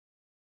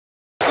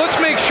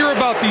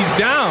about these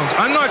downs.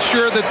 I'm not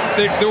sure that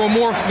there were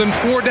more than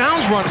 4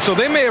 downs run, so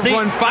they may have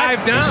run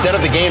 5 downs. Instead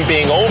of the game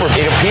being over,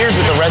 it appears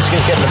that the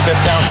Redskins get the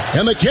 5th down.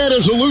 And the cat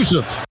is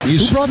elusive.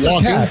 He's walking.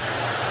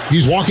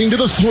 He's walking to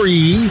the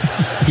 3.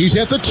 He's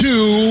at the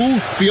 2.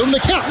 Field, and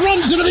the cat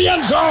runs into the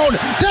end zone.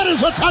 That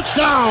is a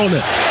touchdown.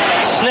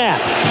 Snap,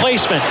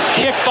 placement,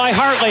 kick by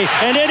Hartley,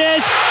 and it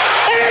is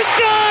good! It's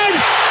good!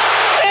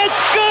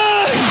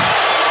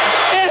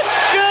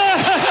 It's good!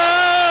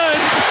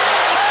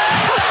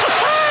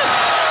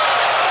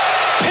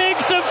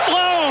 Pigs have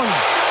flown.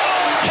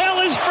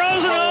 Hell is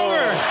frozen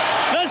over.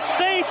 The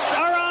Saints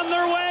are on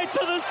their way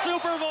to the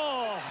Super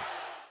Bowl.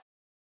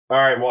 All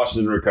right,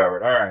 Washington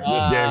recovered. All right,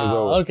 this game is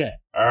over. Okay.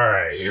 All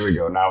right, here we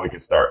go. Now we can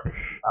start.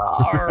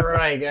 All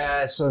right,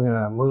 guys. So we're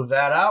going to move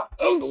that out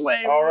of the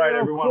way. All right,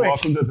 everyone. Quick.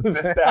 Welcome to the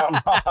 5th Down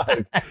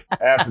Live.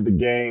 After the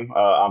game,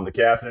 I'm the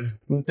captain.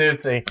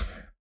 Tootsie.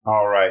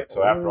 All right,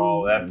 so after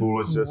all that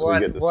foolishness, we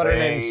get the what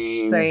same. An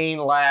insane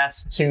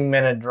last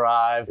 2-minute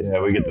drive.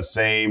 Yeah, we get the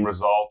same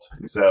result,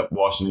 except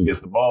Washington gets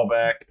the ball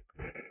back,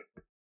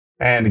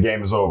 and the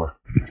game is over.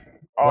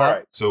 All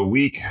right, so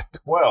week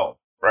 12,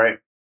 right?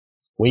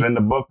 In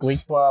the books. Week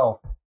 12.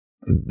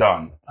 It's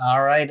done.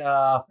 All right,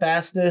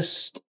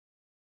 fastest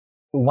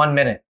 1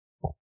 minute.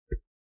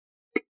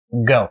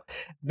 Go.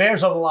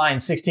 Bears over the line,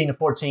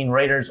 16-14.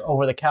 Raiders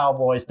over the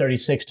Cowboys,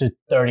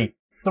 36-33.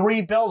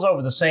 Bills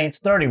over the Saints,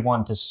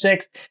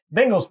 31-6.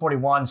 Bengals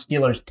 41,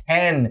 Steelers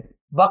 10.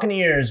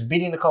 Buccaneers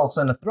beating the Colts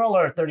in a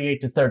thriller,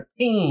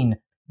 38-13.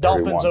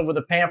 Dolphins 31. over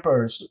the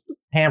Pampers.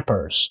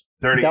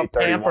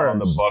 38-31 on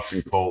the Bucks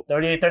and Colts.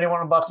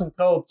 38-31 on Bucks and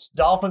Colts.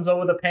 Dolphins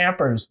over the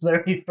Pampers,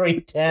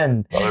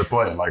 33-10. Oh, they're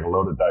playing like a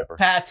loaded diaper.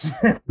 Pats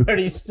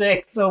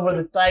 36 over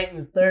the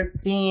Titans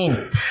 13.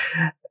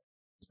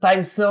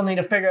 Titans still need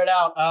to figure it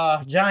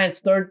out.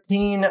 Giants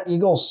 13,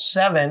 Eagles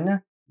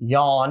 7.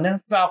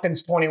 Yawn.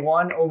 Falcons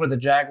 21 over the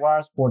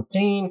Jaguars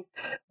 14.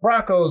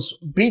 Broncos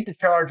beat the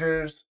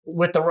Chargers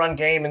with the run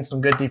game and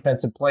some good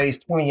defensive plays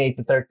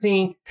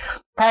 28-13.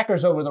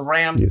 Packers over the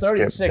Rams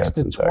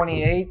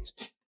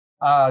 36-28.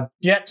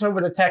 Jets over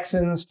the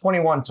Texans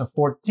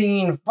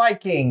 21-14.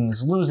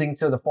 Vikings losing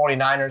to the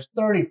 49ers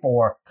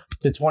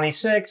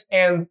 34-26.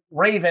 And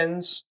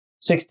Ravens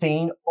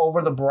 16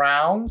 over the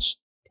Browns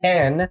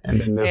 10.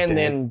 And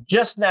then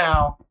just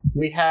now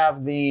we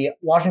have the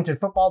Washington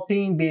football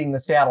team beating the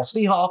Seattle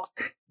Seahawks,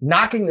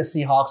 knocking the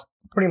Seahawks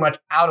pretty much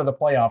out of the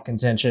playoff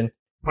contention.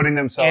 Putting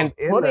themselves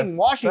in putting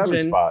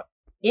Washington spot.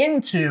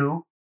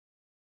 Into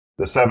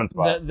the 7th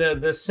spot.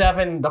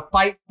 The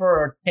fight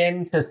for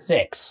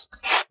 10-6.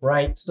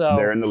 Right? So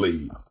they're in the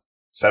lead.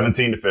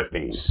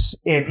 17-15.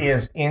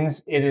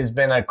 It has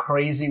been a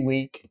crazy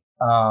week.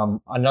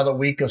 Another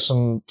week of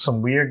some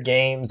weird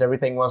games.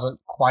 Everything wasn't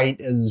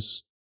quite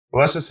as.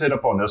 Let's just hit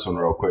up on this one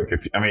real quick.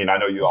 I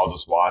know you all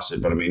just watched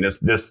it, but I mean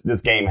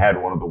this game had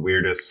one of the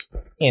weirdest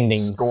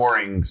endings,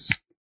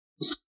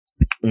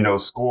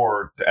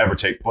 score to ever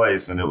take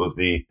place, and it was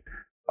the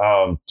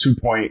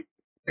 2-point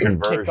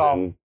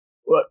conversion,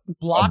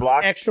 blocked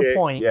extra kick,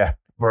 point,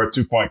 for a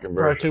 2-point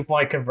conversion. For a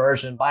 2-point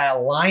conversion by a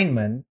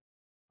lineman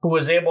who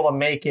was able to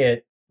make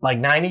it like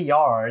 90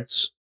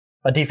 yards,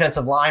 a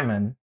defensive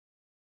lineman,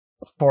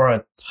 for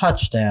a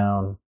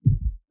touchdown.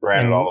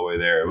 Ran it all the way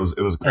there. It was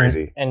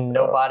crazy. And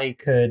nobody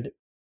could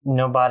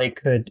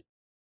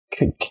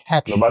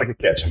catch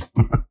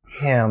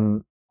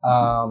him.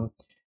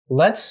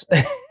 Let's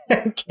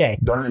okay.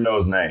 Don't even know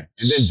his name.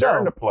 And then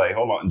during the play,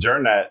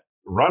 during that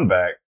run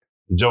back,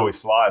 Joey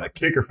Sly, the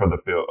kicker for the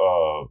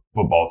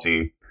football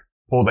team,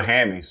 pulled a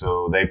hammy,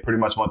 so they pretty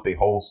much went the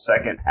whole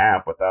second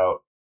half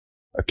without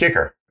a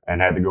kicker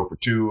and had to go for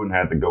 2 and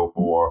had to go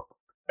for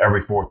every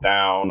 4th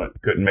down.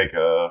 Couldn't make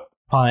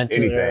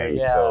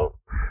anything.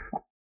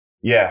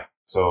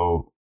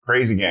 So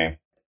crazy game.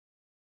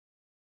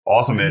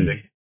 Awesome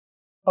ending.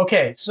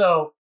 Okay,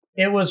 so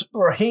it was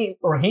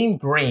Raheem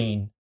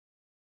Green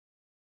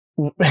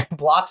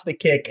blocks the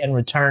kick and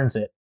returns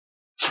it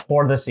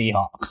for the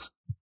Seahawks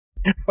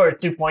for a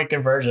 2-point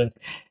conversion.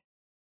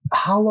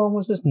 How long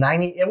was this?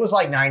 90? It was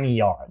like 90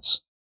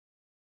 yards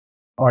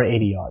or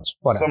 80 yards.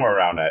 Whatever. Somewhere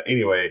around that.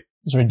 Anyway.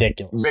 It's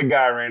ridiculous. Big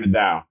guy ran it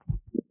down.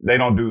 They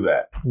don't do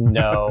that.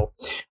 No.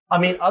 I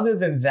mean, other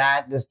than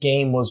that, this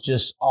game was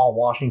just all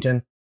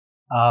Washington.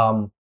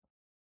 The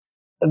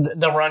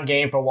run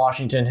game for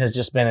Washington has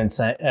just been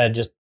insane,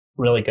 just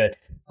really good.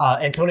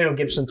 Antonio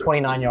Gibson,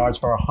 29 yards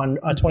for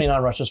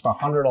 29 rushes for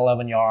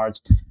 111 yards.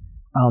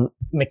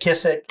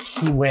 McKissick,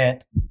 he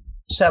went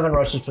 7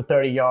 rushes for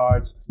 30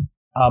 yards,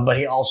 but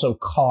he also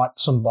caught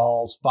some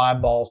balls,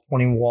 5 balls,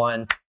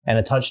 21, and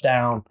a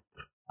touchdown.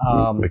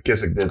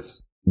 McKissick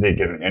did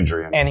get an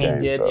injury in and the game.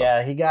 And he did,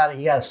 yeah. He got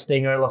a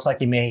stinger. It looks like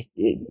he may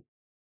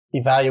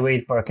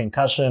evaluate for a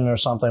concussion or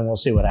something. We'll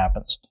see what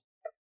happens.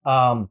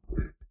 To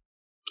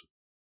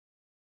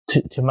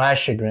my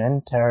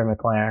chagrin, Terry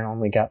McLaurin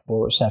only got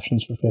 4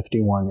 receptions for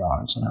 51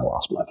 yards, and I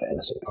lost my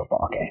fantasy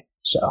football game.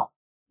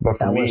 But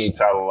for me,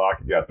 Tyler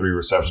Lockett got 3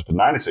 receptions for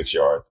 96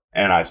 yards,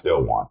 and I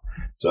still won.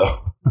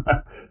 So,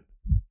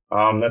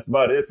 That's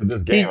about it for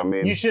this game.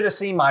 You should have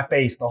seen my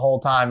face the whole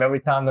time. Every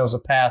time there was a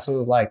pass, it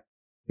was like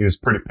he was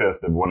pretty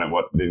pissed at when it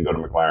didn't go to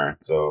McLaren.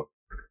 So,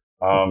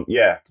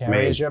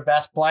 Terry's your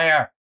best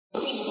player.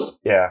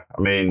 Yeah,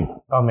 I mean,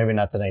 maybe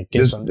not today.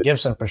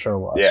 Gibson for sure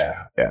was.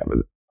 Yeah, but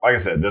like I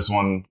said, this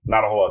one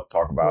not a whole lot to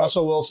talk about.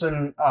 Russell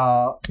Wilson,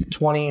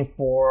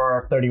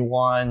 24,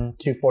 31,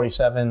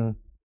 247,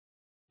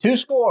 2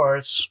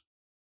 scores,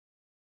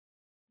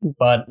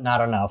 but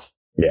not enough.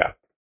 Yeah.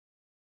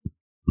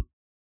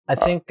 I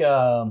think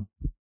I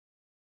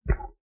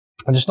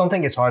just don't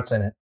think his heart's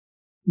in it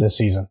this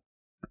season.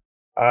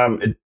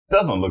 It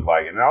doesn't look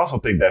like it. And I also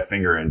think that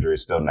finger injury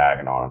is still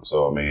nagging on him.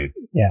 So, I mean,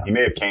 he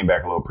may have came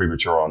back a little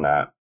premature on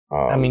that.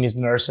 He's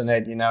nursing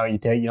it. You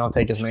don't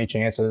take as many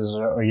chances,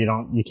 or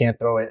you can't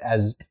throw it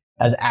as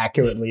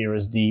accurately or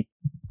as deep.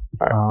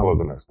 All right, pull up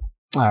the next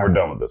one. We're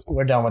done with this one.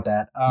 We're done with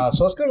that.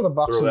 So let's go to the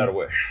Bucs. Throw that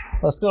away.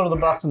 Let's go to the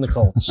Bucs and the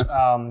Colts.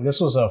 This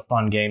was a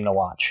fun game to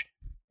watch.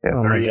 Yeah,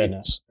 oh my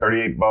goodness.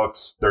 38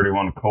 Bucs,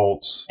 31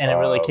 Colts. And it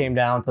really came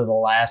down to the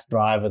last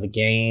drive of the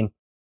game.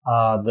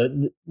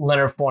 The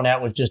Leonard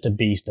Fournette was just a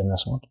beast in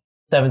this one.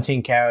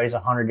 17 carries,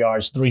 100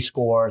 yards, 3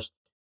 scores.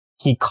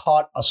 He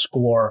caught a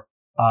score,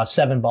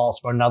 7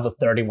 balls for another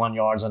 31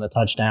 yards and a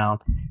touchdown.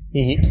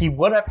 He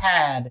would have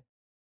had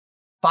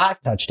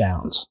 5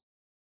 touchdowns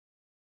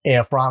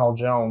if Ronald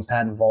Jones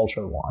hadn't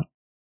vulture one.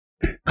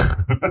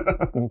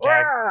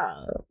 Okay.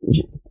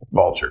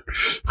 Vulture.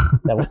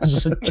 That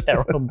was a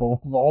terrible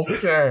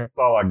vulture. That's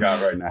all I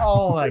got right now.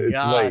 Oh my It's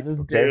God, late,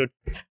 this okay? dude.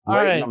 All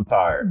Late right. and I'm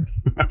tired.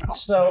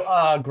 So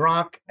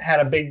Gronk had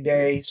a big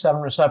day, 7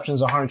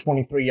 receptions,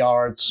 123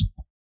 yards.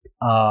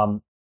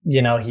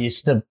 He's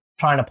still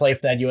trying to play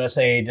for that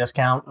USAA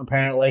discount,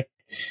 apparently.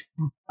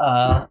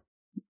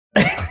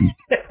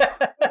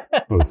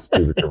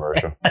 Stupid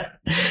commercial.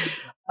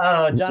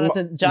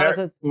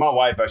 Jonathan. My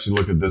wife actually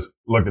looked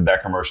at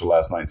that commercial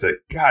last night and said,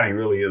 God, he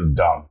really is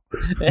dumb.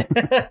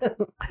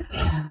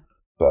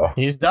 So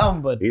He's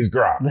dumb, but he's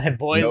Gronk. that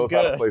boy He knows is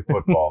good. how to play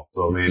football.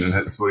 So, I mean,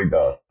 that's what he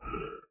does.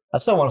 I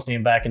still want to see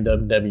him back in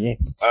WWE.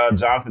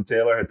 Jonathan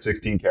Taylor had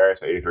 16 carries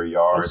for 83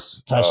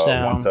 yards.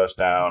 Touchdown. 1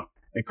 touchdown.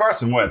 And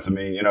Carson Wentz, I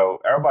mean,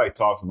 everybody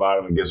talks about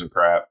him and gives him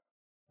crap.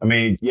 I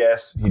mean,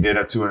 yes, he did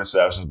have 2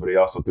 interceptions, but he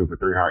also threw for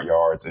 300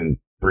 yards and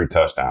 3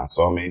 touchdowns.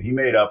 So, I mean, he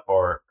made up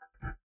for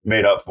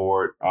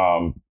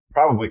it.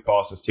 Probably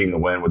cost his team the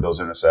win with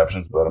those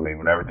interceptions. But, I mean,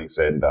 when everything's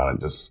said and done,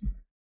 it just,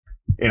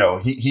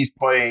 he's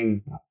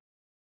playing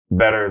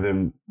better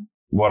than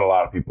what a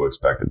lot of people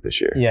expected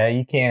this year. Yeah,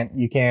 you can't.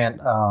 He's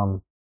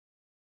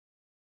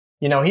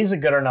a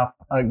good enough.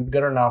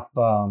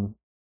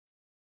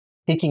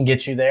 He can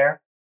get you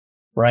there,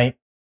 right?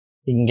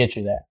 He can get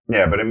you there.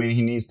 Yeah, but I mean,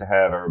 he needs to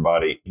have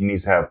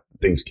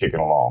things kicking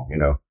along,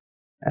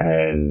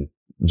 And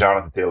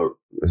Jonathan Taylor,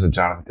 is it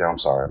Jonathan Taylor? I'm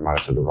sorry, I might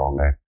have said the wrong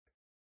name.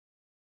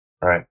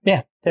 Right?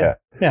 Yeah. I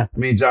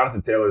mean,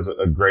 Jonathan Taylor is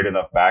a great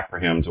enough back for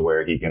him to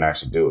where he can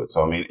actually do it.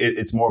 So, I mean,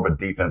 it's more of a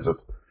defensive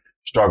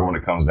struggle when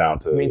it comes down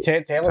to. I mean,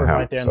 Taylor's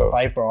right there in the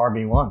fight for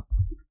RB1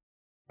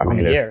 on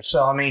the year.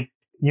 So, I mean,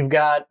 you've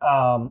got.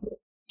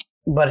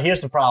 But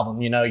here's the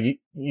problem. You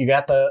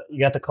got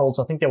the Colts.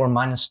 I think they were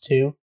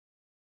 -2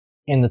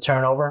 in the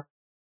turnover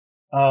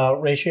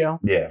ratio.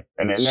 Yeah,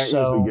 and then that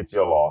usually gets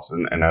you a loss,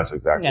 and that's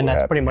exactly. And what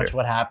that's happened pretty much here.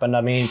 what happened.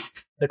 I mean,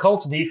 the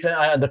Colts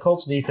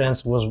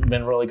defense was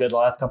been really good the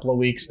last couple of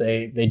weeks.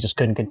 They just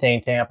couldn't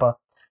contain Tampa,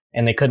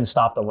 and they couldn't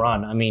stop the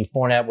run. I mean,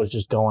 Fournette was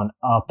just going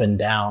up and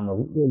down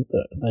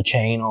the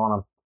chain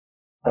on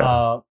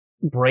him.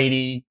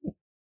 Brady,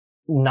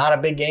 not a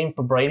big game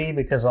for Brady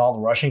because of all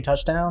the rushing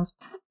touchdowns,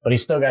 but he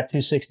still got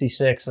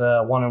 266,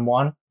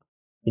 1-1.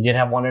 He did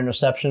have 1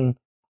 interception.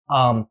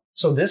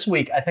 So this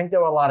week, I think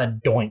there were a lot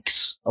of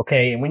doinks.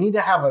 Okay, and we need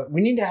to have a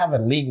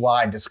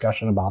league-wide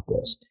discussion about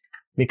this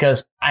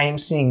because I am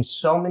seeing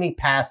so many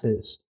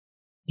passes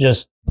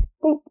just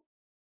boop,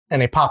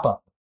 and they pop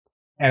up,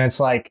 and it's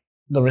like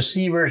the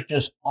receivers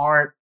just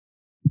aren't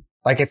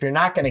like if you're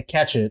not going to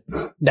catch it,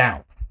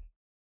 down,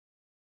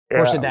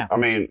 force it down. I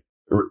mean,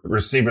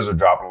 receivers are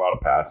dropping a lot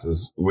of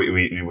passes.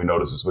 We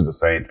notice this with the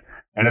Saints,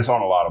 and it's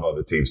on a lot of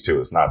other teams too.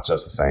 It's not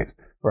just the Saints.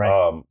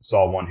 Right.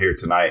 Saw one here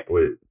tonight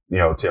with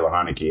Taylor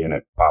Heineke, and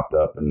it popped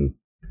up, and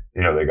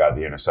they got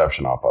the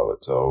interception off of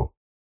it. So,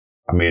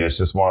 I mean, it's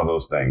just one of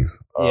those things.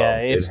 Yeah,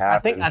 it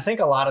happens. I think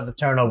a lot of the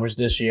turnovers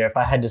this year, if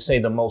I had to say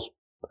the most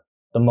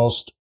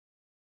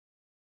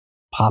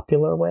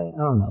popular way, I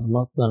don't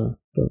know, the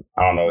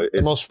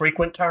most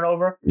frequent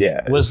turnover,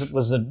 was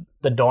the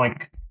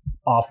doink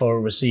off a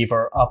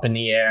receiver up in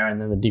the air,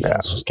 and then the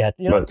defense was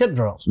catching. Tip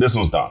drills. This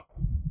one's done.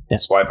 Yeah.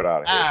 Swipe it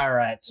out of here. All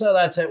right, so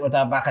that's it with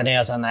our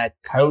Buccaneers on that,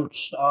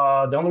 Coach.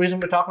 The only reason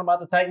we're talking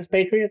about the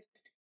Titans-Patriots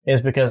is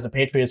because the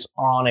Patriots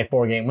are on a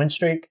 6-game win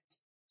streak,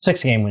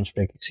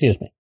 excuse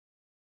me.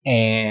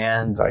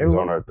 And Titans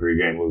on a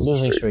 3-game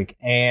losing streak.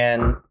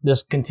 And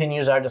this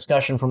continues our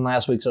discussion from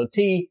last week's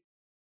OT.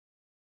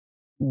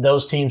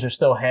 Those teams are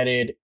still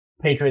headed.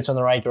 Patriots in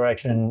the right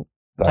direction,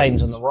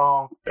 Titans in the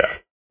wrong. Yeah.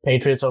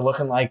 Patriots are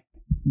looking like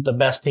the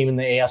best team in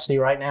the AFC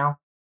right now.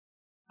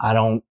 I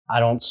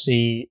don't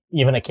see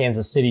even a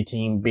Kansas City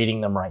team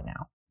beating them right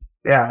now.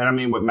 Yeah, and I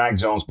mean, with Mac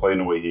Jones playing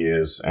the way he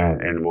is,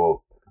 and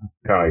we'll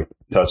kind of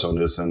touch on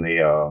this in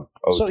the OT.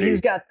 So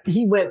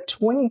he went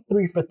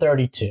 23 for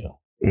 32.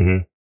 Mm-hmm.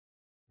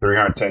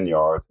 310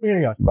 yards.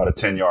 About a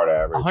 10-yard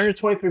average.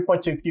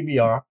 123.2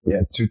 QBR.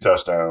 Yeah, 2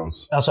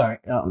 touchdowns. Oh, sorry.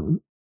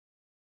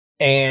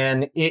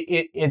 And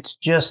it's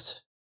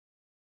just,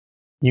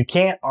 you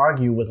can't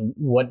argue with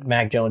what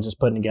Mac Jones is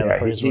putting together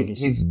for his rookie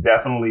season. He's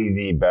definitely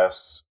the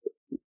best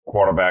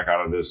quarterback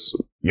out of this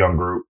young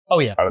group. Oh,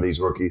 yeah. Out of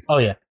these rookies. Oh,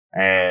 yeah.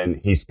 And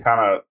he's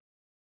kind of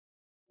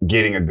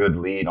getting a good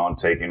lead on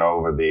taking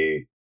over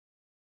the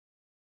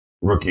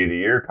Rookie of the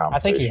Year conversation. I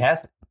think he has.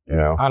 You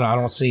know, I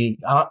don't see.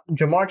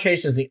 Jamar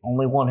Chase is the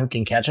only one who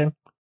can catch him.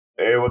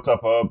 Hey, what's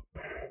up, Hub?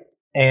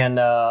 And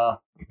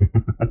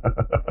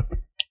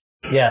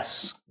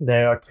yes,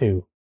 there are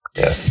 2.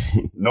 Yes,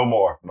 no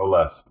more, no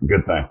less.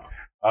 Good thing.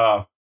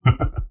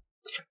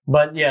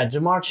 But yeah,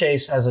 Jamar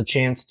Chase has a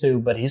chance too,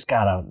 but he's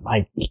got to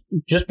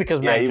just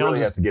because Mac Jones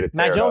has to get it.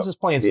 Mac Jones is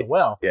playing so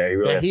well. Yeah, he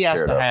really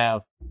has to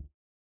have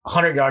a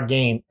 100-yard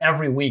game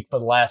every week for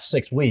the last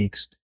 6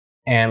 weeks.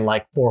 And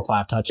 4 or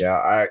 5 touchdowns.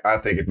 Yeah, I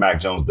think if Mac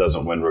Jones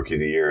doesn't win Rookie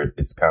of the Year,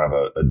 it's kind of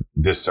a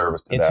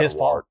disservice to it's that his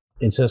award. fault.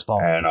 It's his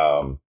fault.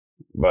 And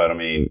but I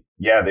mean,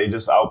 yeah, they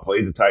just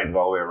outplayed the Titans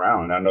all the way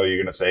around. And I know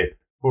you're gonna say,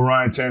 well,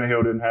 Ryan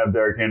Tannehill didn't have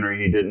Derrick Henry,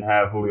 he didn't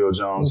have Julio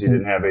Jones, he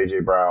didn't have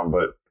AJ Brown,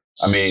 but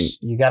I mean,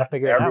 you got to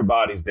figure it out.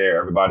 Everybody's there.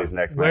 Everybody's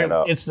next man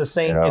up. It's the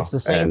same. It's the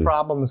same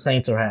problem the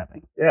Saints are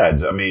having. Yeah,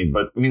 I mean,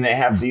 they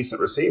have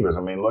decent receivers.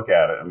 I mean, look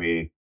at it. I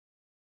mean,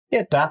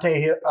 yeah, Dante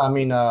Hill. I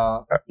mean,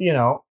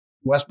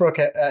 Westbrook.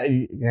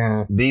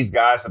 Yeah, these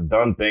guys have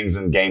done things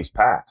in games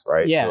past,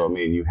 right? Yeah. So I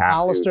mean, you have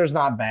Hollister's to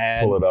not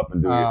bad. Pull it up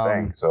and do your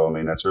thing. So I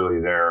mean, that's really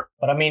there.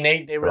 But I mean,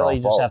 they really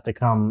just have to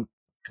come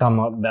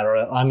up better.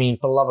 I mean,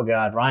 for the love of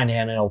God, Ryan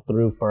Tannehill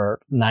threw for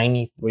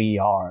 93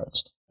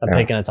 yards.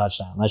 Picking a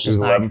touchdown. That's just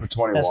 11 for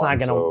 21. That's not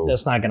gonna.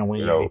 That's not gonna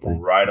win anything.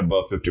 Right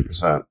above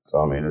 50%.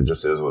 So I mean, it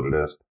just is what it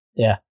is.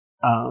 Yeah.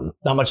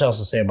 Not much else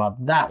to say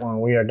about that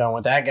one. We are done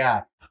with that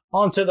guy.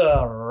 On to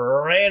the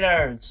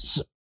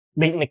Raiders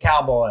beating the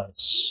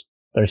Cowboys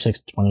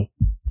 36-22-33.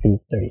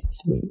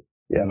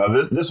 Yeah. No,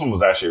 this one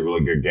was actually a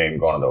really good game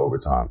going into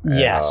overtime. And,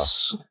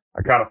 yes.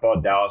 I kind of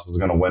thought Dallas was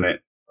going to win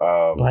it.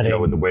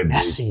 With the way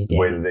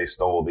that they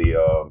stole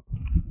the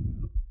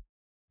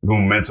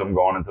momentum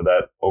going into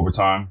that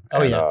overtime.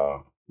 Oh,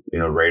 yeah.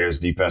 Raiders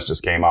defense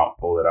just came out,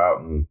 pulled it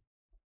out, and,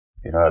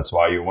 that's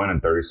why you're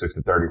winning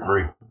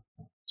 36-33.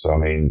 So, I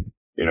mean,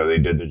 they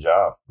did the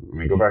job. I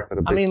mean, go back to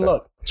the big stats.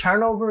 Look,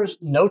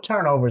 no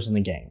turnovers in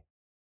the game.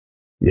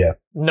 Yeah.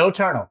 No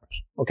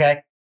turnovers,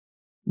 okay?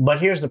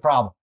 But here's the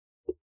problem.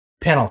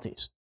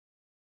 Penalties.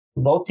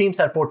 Both teams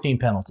had 14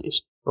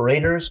 penalties.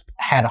 Raiders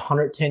had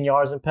 110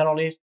 yards in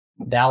penalties.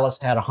 Dallas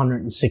had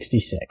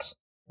 166.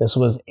 This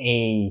was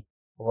a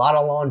lot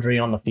of laundry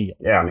on the field.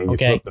 Yeah, I mean, you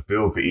flipped the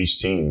field for each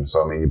team.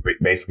 So, I mean, you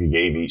basically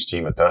gave each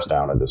team a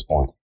touchdown at this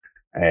point.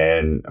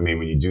 And, I mean,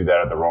 when you do that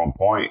at the wrong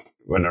point,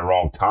 when the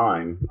wrong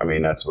time, I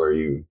mean, that's where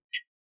you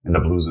end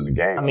up losing the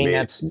game. I mean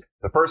that's...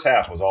 The first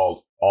half was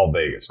all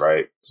Vegas,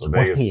 right? So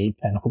Vegas,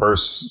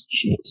 first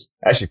 3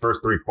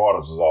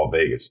 quarters was all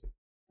Vegas.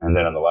 And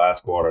then in the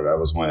last quarter, that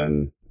was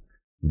when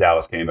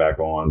Dallas came back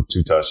on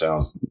 2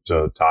 touchdowns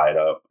to tie it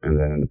up and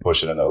then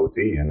push it into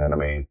OT. And then, I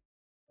mean,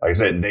 like I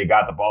said, they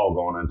got the ball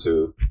going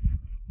into,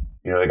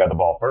 they got the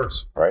ball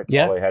first, right?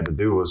 Yeah. All they had to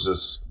do was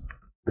just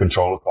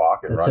control the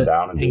clock and run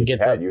down and do what you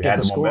had. You had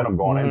the momentum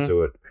going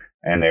into it,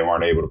 and they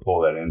weren't able to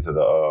pull that into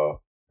the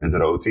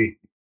OT.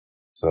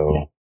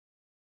 So,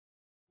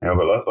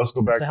 but let's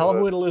go back. It's a hell of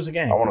a way to lose a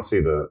game. I want to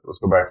see let's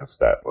go back to the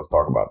stats. Let's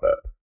talk about that.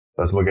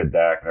 Let's look at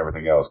Dak and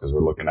everything else because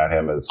we're looking at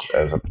him as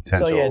a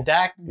potential. So, yeah,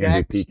 Dak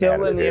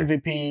still in the here.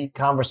 MVP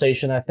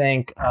conversation, I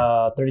think.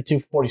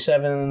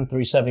 32-47,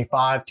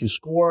 375, 2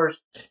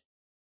 scores.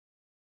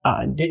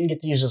 Didn't get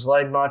to use his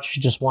leg much,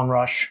 just 1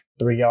 rush,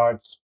 3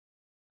 yards.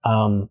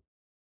 Honestly,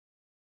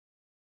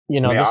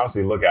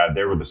 look at it.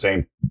 They were the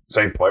same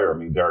player. I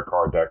mean, Derek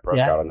Carr, Dak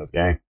Prescott in this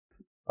game.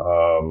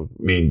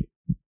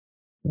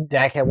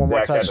 Dak had one more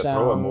touchdown. Had to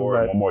throw one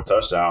more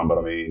touchdown, but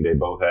I mean, they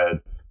both had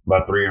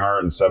about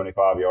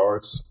 375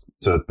 yards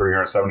to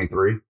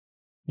 373.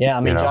 Yeah,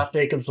 I mean, Josh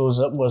Jacobs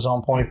was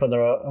on point for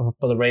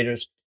the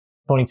Raiders.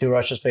 22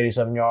 rushes for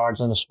 87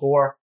 yards and a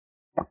score.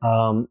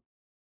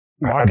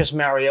 Marcus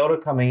Mariota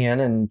coming in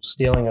and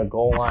stealing a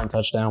goal line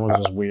touchdown was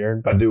just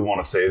weird. I do want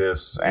to say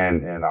this,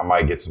 and I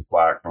might get some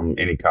flack from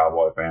any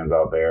Cowboy fans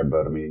out there,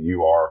 but I mean,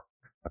 you are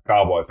a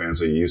Cowboy fan,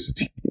 so you're used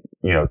to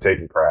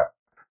taking crap.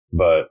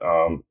 But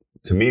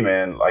to me,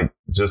 man, like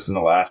just in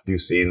the last few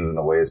seasons and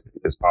the way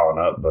it's piling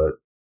up, but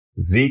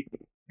Zeke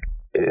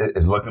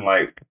is looking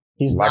like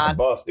he's like a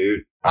bust,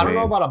 dude. I don't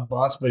know about a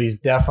bust, but he's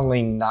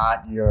definitely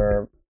not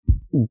your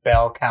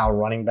bell cow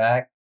running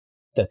back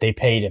that they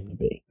paid him to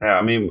be. Yeah,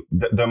 I mean,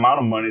 the amount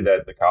of money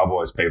that the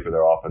Cowboys pay for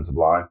their offensive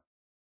line,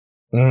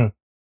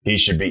 he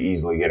should be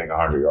easily getting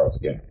 100 yards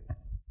a game.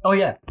 Oh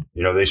yeah.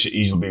 You know, they should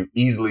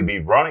easily be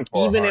running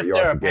for even 100 if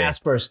yards they're a pass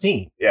first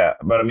team. Yeah,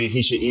 but I mean,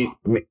 he should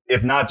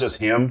if not just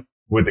him,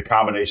 with the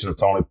combination of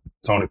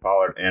Tony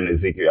Pollard and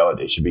Ezekiel Elliott,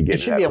 they should be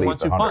getting at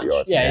least 100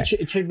 yards. Yeah,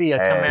 it should be a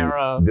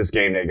Kamara. And this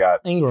game, they got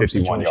Ingram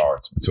 51 situation.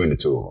 yards between the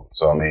two of them.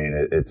 So, I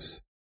mean,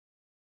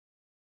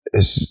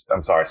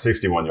 I'm sorry,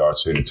 61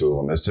 yards between the two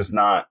of them. It's just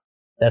not.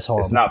 That's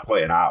horrible. It's not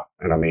playing out.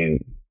 And I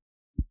mean,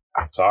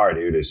 I'm sorry,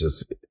 dude. It's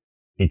just,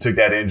 he took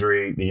that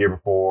injury the year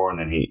before, and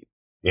then he,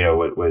 you know,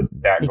 with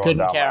that going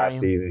down last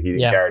season, he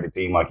didn't carry the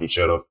team like he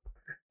should have.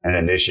 And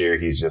then this year,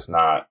 he's just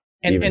not.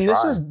 And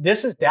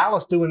this is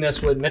Dallas doing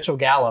this with Mitchell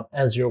Gallup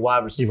as your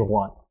wide receiver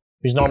 1.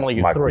 He's normally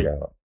your 3.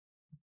 Gallup.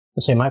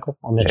 You say Michael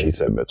or Mitchell? Yeah, you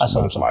said Mitchell. I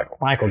said Michael.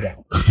 Michael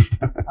Gallup.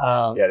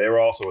 Yeah, they were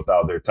also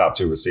without their top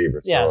 2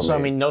 receivers. Yeah, so I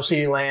mean, no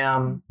CeeDee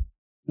Lamb,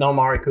 no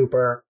Amari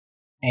Cooper,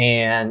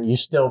 and you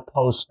still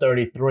post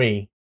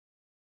 33.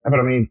 But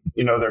I mean,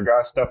 you know, their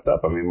guys stepped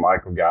up. I mean,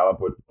 Michael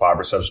Gallup with 5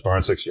 receptions for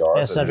 106 yards.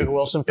 Yeah, Cedric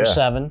Wilson for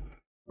 7.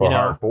 For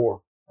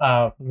 104.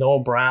 Noah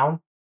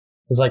Brown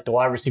was like the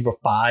wide receiver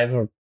 5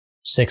 or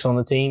 6 on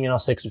the team,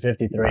 6 for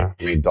 53. I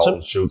mean,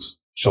 Dalton Schultz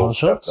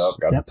stepped up,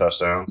 got the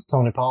touchdowns.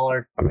 Tony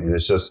Pollard. I mean,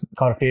 it's just.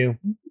 Caught a few.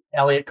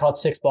 Elliott caught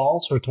 6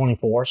 balls for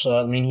 24.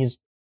 So, I mean, he's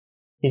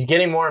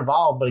getting more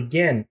involved. But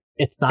again,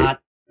 it's not.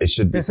 It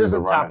should be. This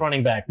isn't top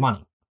running back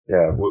money.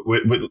 Yeah.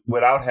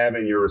 Without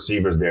having your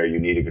receivers there, you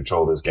need to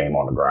control this game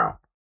on the ground.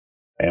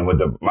 And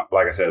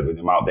like I said, with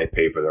the amount they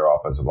pay for their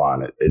offensive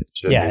line, it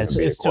should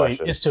it's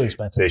too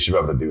expensive. They should be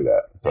able to do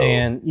that. So.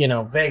 And,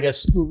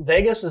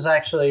 Vegas is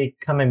actually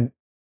coming.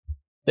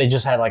 They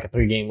just had like a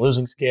 3-game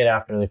losing skid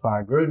after they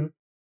fired Gruden.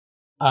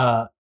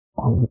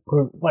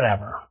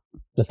 Whatever.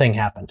 The thing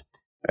happened.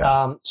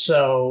 Yeah.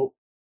 So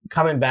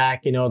coming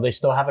back, they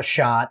still have a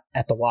shot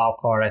at the wild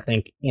card, I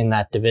think, in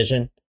that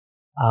division.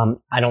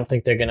 I don't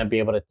think they're going to be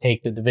able to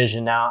take the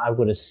division now. I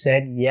would have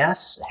said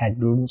yes had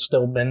Gruden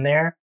still been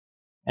there,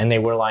 and they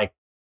were like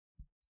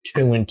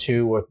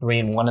 2-2 or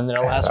 3-1 in their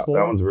last 4.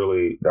 That one's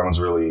really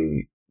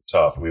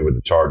tough. I mean, with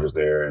the Chargers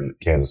there and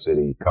Kansas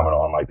City coming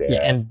on like that.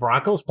 Yeah, and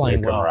Broncos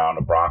playing well. Around.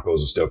 The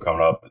Broncos are still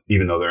coming up.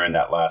 Even though they're in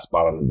that last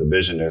spot on the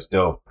division, they're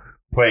still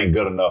playing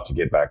good enough to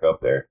get back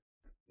up there.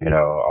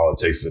 All it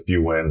takes is a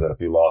few wins and a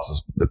few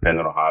losses,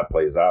 depending on how it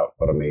plays out.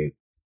 But I mean,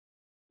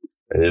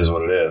 it is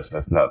what it is.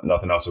 That's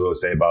nothing else to really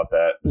say about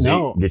that.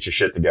 No. Get your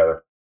shit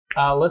together.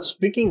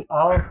 Speaking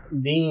of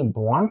the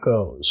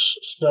Broncos,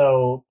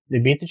 so they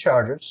beat the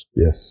Chargers.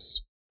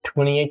 Yes.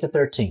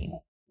 28-13.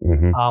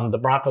 Mm-hmm. The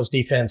Broncos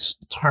defense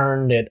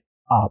turned it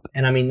up.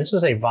 And I mean, this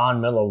is a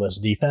Von Miller-less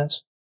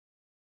defense,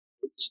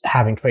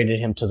 having traded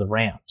him to the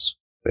Rams.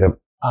 Yep.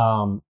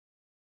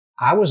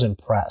 I was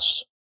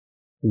impressed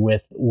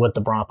with what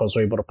the Broncos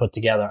were able to put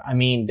together. I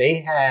mean,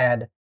 they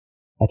had,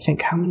 I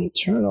think, how many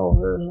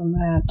turnovers on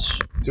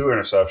that? 2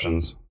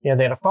 interceptions. Yeah,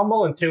 they had a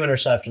fumble and 2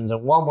 interceptions,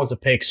 and one was a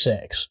pick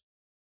 6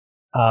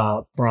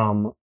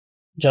 from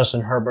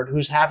Justin Herbert,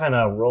 who's having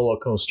a roller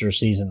coaster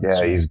season.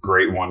 Yeah, he's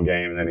great one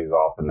game, and then he's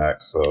off the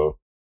next. So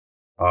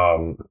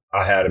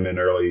I had him in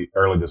early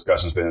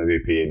discussions for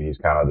MVP, and he's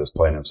kind of just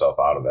playing himself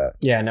out of that.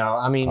 Yeah, no,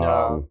 I mean,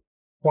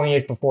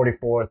 28 for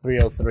 44,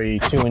 303,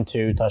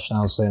 2-2,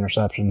 touchdowns to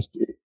interceptions.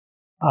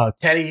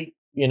 Teddy,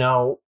 he's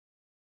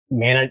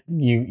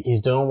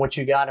doing what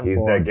you got him for.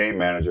 He's that game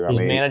manager. He's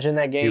managing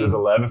that game. He was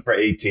 11 for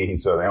 18,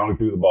 so they only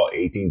threw the ball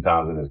 18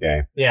 times in this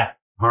game. Yeah.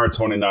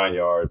 129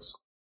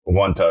 yards,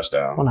 1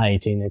 touchdown. Well, not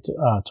 18, it's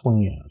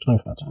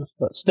 25 times.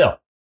 But still,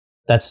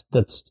 that's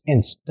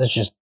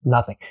just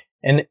nothing.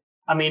 And,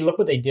 I mean, look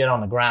what they did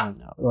on the ground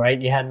now,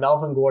 right? You had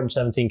Melvin Gordon,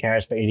 17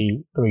 carries for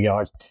 83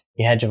 yards.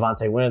 You had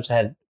Javonte Williams,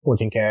 had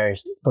 14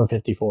 carries for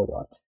 54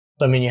 yards.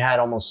 So, I mean, you had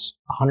almost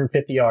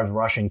 150 yards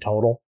rushing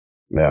total.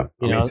 Yeah.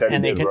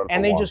 And they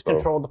just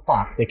controlled the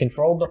clock. They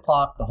controlled the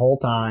clock the whole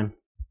time.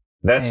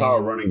 That's how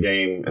a running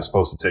game is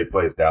supposed to take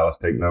place. Dallas,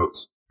 take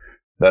notes.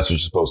 That's what you're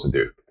supposed to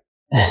do.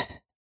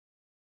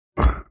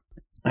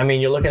 I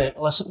mean, you're looking at,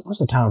 what's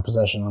the time of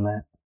possession on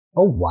that?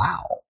 Oh,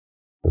 wow.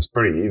 It's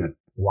pretty even.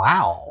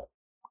 Wow.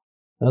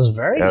 That was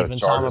very even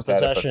time of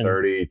possession.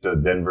 30 to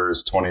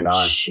Denver's 29.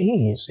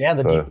 Jeez. Yeah,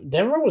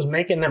 Denver was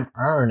making them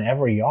earn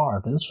every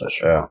yard. That's for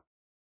sure. Yeah.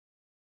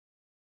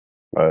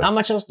 Not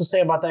much else to say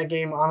about that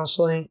game,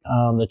 honestly.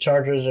 The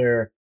Chargers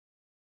are,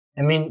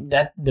 I mean,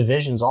 that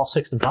division's all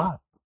 6-5.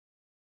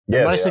 Yeah.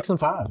 Everybody's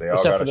 6-5. They all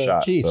except got for a the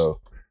shot. Chiefs. So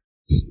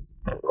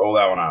roll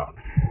that one out.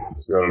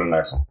 Let's go to the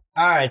next one.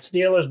 All right,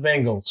 Steelers,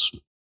 Bengals.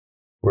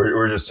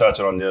 We're just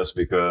touching on this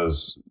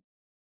because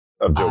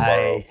of Joe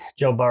Burrow.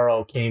 Joe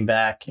Burrow came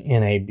back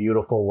in a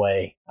beautiful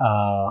way.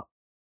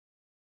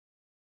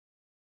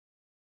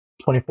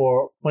 20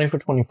 for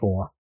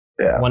 24.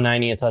 Yeah.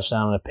 190, a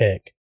touchdown, and a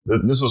pick.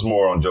 This was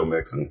more on Joe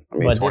Mixon. I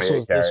mean, but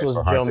 28 carries for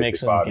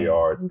 165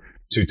 yards,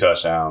 2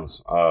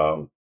 touchdowns.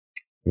 I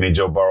mean,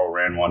 Joe Burrow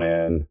ran one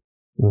in.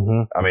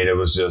 Mm-hmm. I mean, it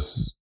was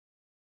just,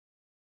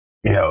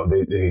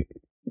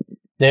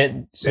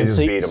 since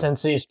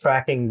he's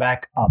tracking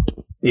back up.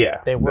 Yeah.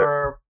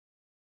 They're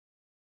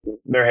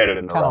headed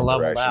in the right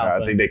direction. I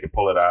think they could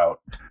pull it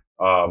out.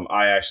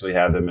 I actually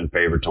have them in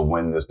favor to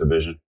win this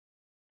division.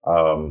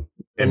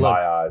 In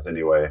my eyes,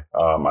 anyway.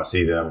 I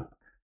see them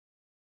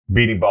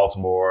beating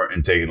Baltimore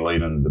and taking the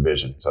lead in the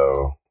division.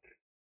 So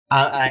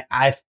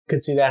I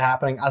could see that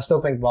happening. I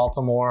still think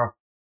Baltimore,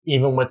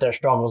 even with their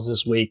struggles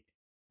this week,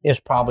 is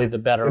probably the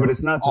better. Yeah, but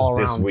it's not just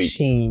this week.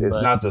 Team,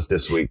 it's not just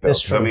this week, though. It's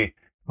true. I mean,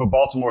 for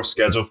Baltimore's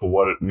schedule, for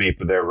what it means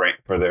for their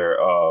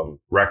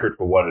record,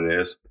 for what it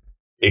is,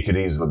 it could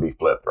easily be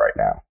flipped right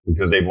now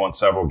because they've won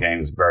several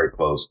games very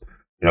close.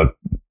 You know,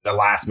 the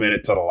last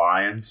minute to the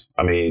Lions.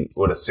 I mean,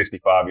 with a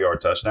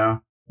 65-yard touchdown,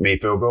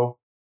 field goal.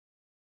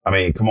 I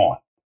mean, come on,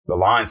 the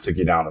Lions took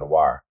you down to the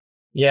wire.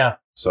 Yeah.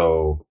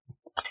 So,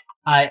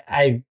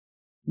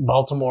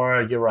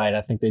 Baltimore, you're right.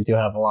 I think they do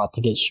have a lot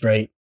to get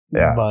straight.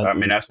 Yeah, but I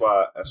mean that's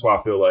why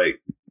I feel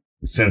like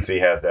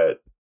Cincy has that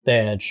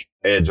edge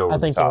over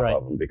the top right.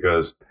 of them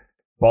because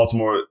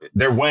Baltimore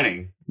they're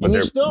winning, but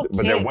they're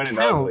winning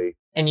ugly,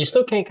 and you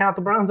still can't count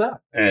the Browns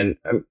out. And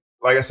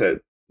like I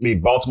said,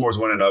 Baltimore's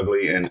winning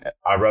ugly, and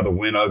I'd rather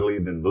win ugly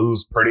than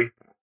lose pretty.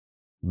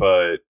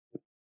 But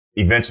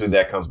eventually,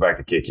 that comes back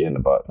to kick you in the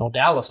butt. Well,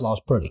 Dallas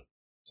lost pretty.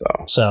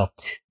 So,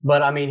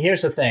 but I mean,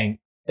 here's the thing.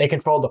 They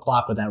controlled the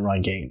clock with that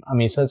run game. I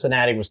mean,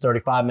 Cincinnati was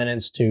 35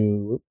 minutes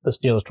to the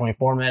Steelers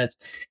 24 minutes.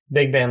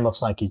 Big Ben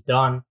looks like he's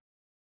done.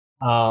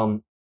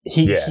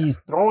 He's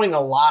throwing a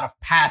lot of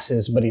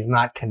passes, but he's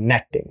not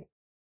connecting.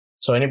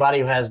 So anybody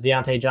who has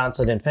Deontay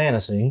Johnson in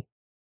fantasy,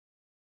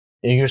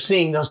 you're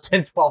seeing those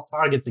 10, 12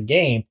 targets a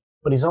game,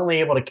 but he's only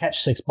able to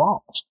catch 6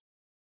 balls.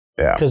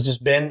 Yeah. Because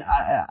just Ben,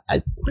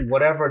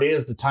 whatever it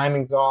is, the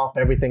timing's off,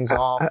 everything's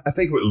off. I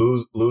think with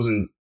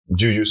losing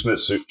Juju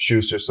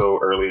Smith-Schuster so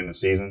early in the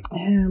season.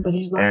 Yeah, but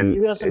he's not.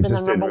 He hasn't been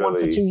the number one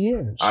for 2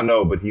 years. I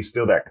know, but he's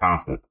still that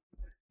constant.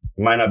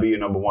 He might not be your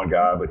number one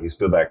guy, but he's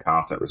still that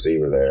constant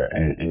receiver there,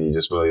 and you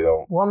just really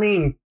don't. Well, I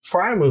mean,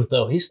 Freiermuth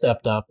though, he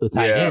stepped up the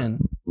tight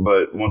end.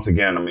 But once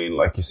again, I mean,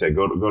 like you said,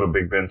 go to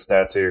Big Ben's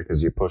stats here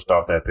because you pushed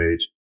off that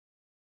page.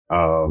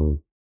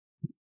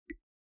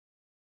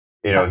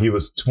 He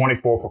was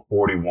 24 for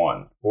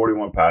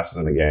 41 passes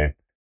in the game.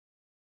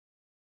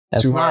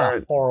 That's not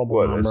a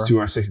horrible number. That's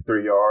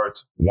 263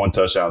 yards, 1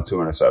 touchdown, 2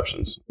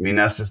 interceptions. I mean,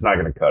 that's just not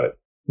going to cut it.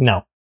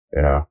 No.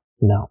 Yeah.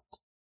 No.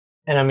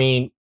 And I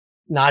mean,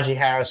 Najee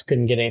Harris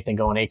couldn't get anything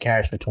going. 8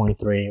 carries for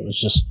 23. It was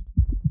just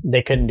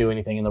they couldn't do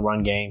anything in the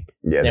run game.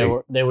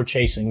 Yeah, they were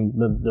chasing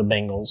the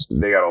Bengals.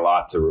 They got a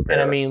lot to repair.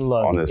 And I mean,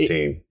 look, on this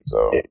team.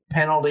 So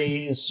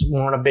penalties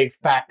weren't a big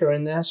factor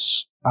in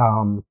this.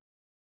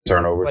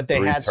 Turnovers, but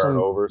they had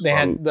turnovers. They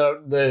had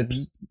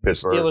the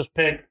Pittsburgh. Steelers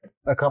picked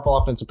a couple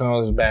offensive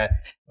penalties bad,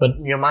 but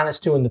you're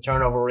 -2 in the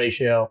turnover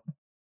ratio.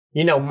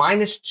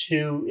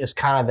 -2 is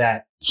kind of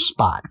that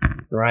spot,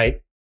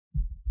 right?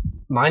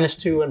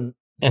 -2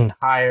 and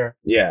higher.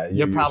 Yeah,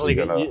 you're probably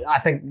gonna. I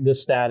think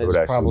this stat is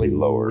probably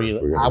lower.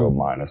 We're gonna go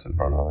minus in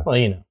front of it.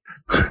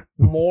 Well,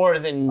 more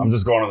than. I'm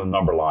just going on the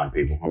number line,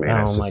 people. I mean,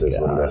 that's just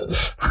what it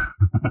is.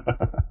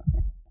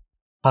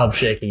 Hub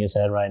shaking his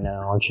head right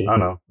now, aren't you? I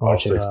know. All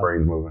 6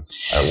 brains moving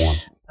at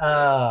once.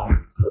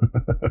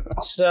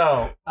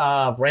 So,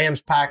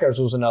 Rams-Packers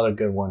was another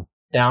good one.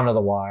 Down to the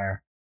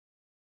wire.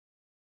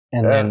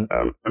 And then...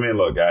 I mean,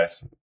 look,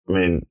 guys. I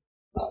mean,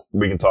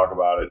 we can talk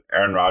about it.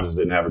 Aaron Rodgers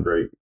didn't have a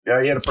great...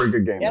 Yeah, he had a pretty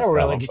good game He had a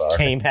really good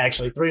game,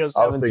 actually.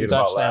 307, I was thinking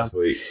about last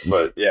week.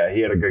 But, yeah, he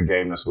had a good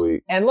game this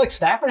week. And, look,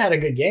 Stafford had a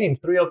good game.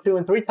 302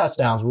 and 3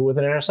 touchdowns with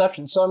an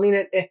interception. So, I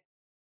mean,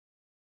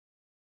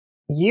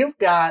 you've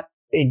got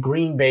a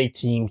Green Bay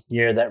team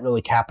here that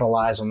really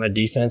capitalized on their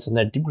defense, and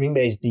the Green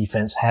Bay's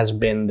defense has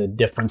been the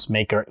difference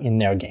maker in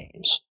their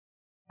games.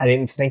 I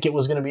didn't think it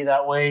was going to be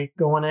that way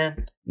going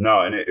in.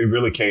 No, and it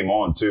really came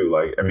on, too.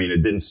 Like, I mean,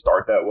 it didn't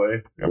start that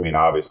way. I mean,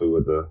 obviously,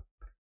 with the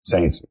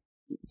Saints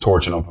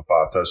torching them for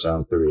 5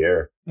 touchdowns through the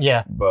air.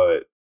 Yeah.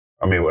 But,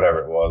 I mean, whatever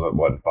it was, it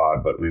wasn't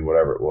 5, but I mean,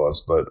 whatever it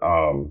was. But,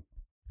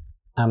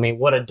 I mean,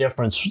 what a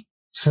difference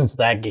since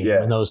that game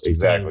in those two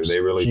exactly.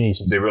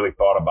 teams. They really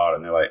thought about it,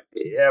 and they're like,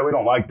 yeah, we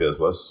don't like this.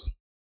 Let's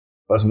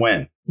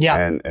win. Yeah.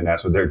 And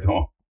that's what they're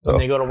doing. So. And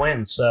they go to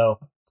win, so.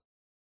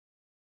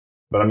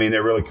 But, I mean,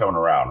 they're really coming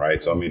around,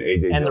 right? So, I mean,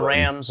 AJ And the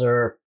Rams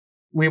are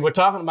 – we were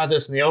talking about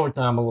this in the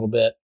overtime a little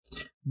bit,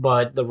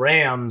 but the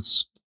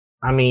Rams,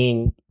 I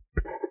mean,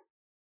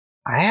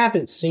 I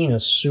haven't seen a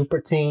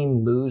super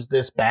team lose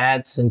this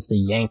bad since the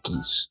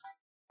Yankees.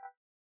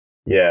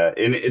 Yeah,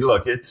 and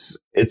look, it's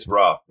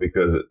rough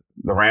because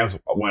the Rams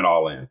went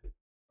all in,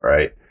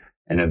 right?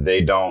 And if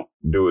they don't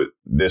do it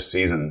this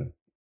season,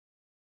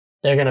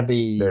 they're not going to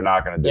do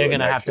it. They're going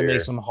to have to make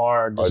some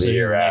hard decisions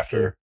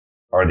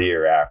or the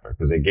year after,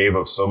 because they gave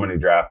up so many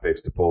draft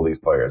picks to pull these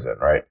players in,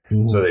 right?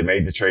 Mm-hmm. So they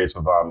made the trades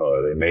for Von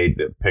Miller, they made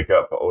the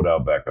pickup for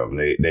Odell Beckham,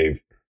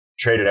 they've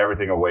traded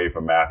everything away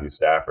from Matthew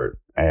Stafford,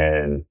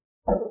 and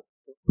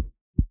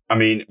I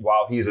mean,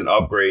 while he's an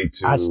upgrade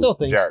to, I still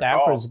think Jared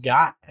Stafford's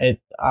Goff, got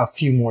a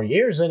few more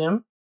years in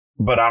him.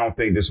 But I don't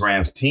think this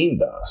Rams team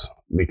does,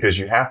 because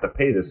you have to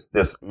pay this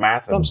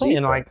massive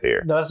defense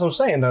here. That's what I'm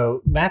saying,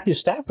 though. Matthew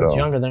Stafford's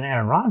younger than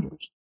Aaron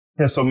Rodgers.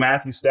 Yeah, so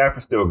Matthew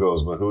Stafford still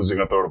goes, but who's he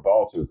going to throw the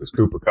ball to? Because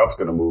Cooper Kupp's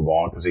going to move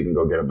on because he can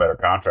go get a better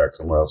contract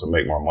somewhere else and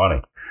make more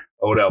money.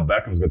 Odell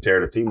Beckham's going to tear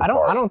the team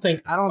apart. I don't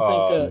think.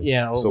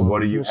 So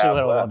what do you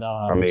have left?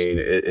 I mean,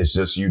 it's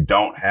just you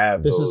don't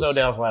have. This is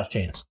Odell's last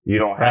chance. You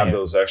don't have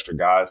those extra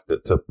guys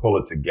to pull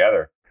it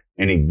together,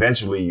 and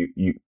eventually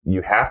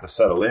you have to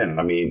settle in.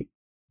 I mean,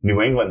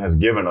 New England has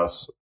given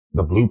us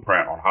the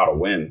blueprint on how to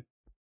win.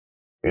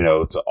 You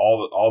know, to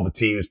all the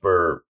teams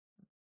for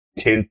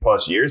 10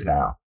 plus years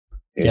now.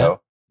 You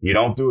know, you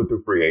don't do it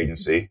through free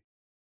agency.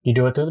 You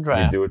do it through the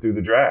draft. You do it through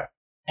the draft.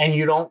 And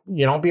you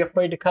don't be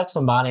afraid to cut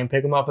somebody and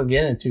pick them up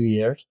again in 2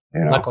 years,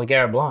 like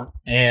Garrett Blunt,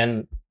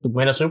 and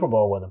win a Super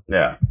Bowl with them.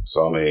 Yeah.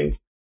 So, I mean,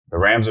 the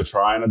Rams are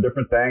trying a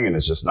different thing, and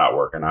it's just not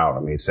working out. I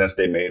mean, since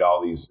they made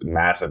all these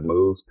massive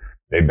moves,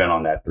 they've been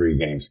on that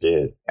 3-game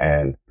skid.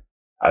 And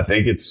I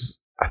think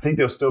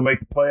they'll still make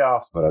the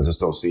playoffs, but I just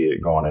don't see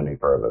it going any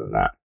further than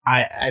that.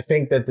 I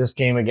think that this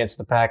game against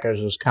the Packers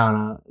was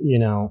kind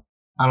of,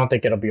 I don't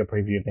think it'll be a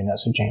preview of the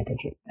NFC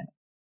Championship.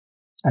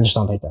 I just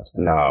don't think that's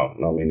the No,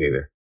 me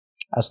neither.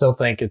 I still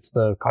think it's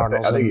the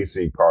Cardinals. I think you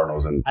see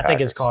Cardinals and Packers. I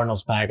think it's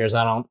Cardinals-Packers.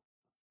 I don't.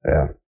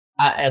 Yeah.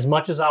 As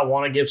much as I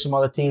want to give some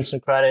other teams some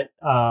credit,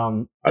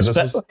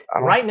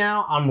 right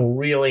now I'm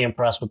really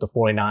impressed with the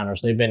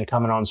 49ers. They've been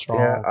coming on strong.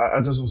 Yeah,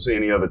 I just don't see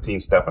any other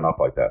team stepping up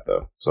like that,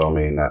 though. So, I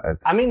mean,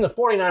 the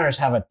 49ers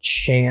have a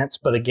chance,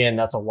 but again,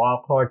 that's a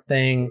wild card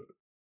thing.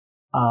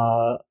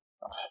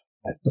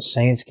 The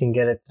Saints can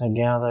get it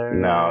together.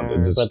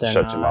 No, just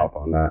shut your mouth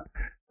on that.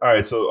 All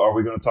right, so are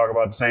we going to talk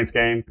about the Saints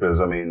game? Because,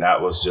 I mean,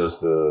 that was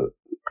just the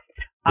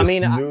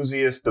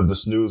snooziest of the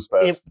snooze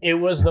fest. It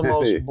was the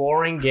most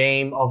boring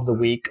game of the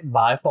week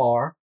by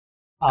far.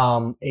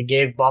 It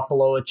gave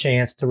Buffalo a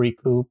chance to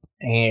recoup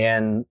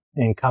and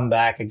come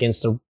back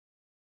against a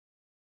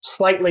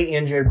slightly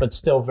injured but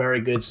still very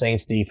good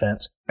Saints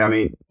defense. I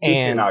mean, Titi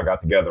and I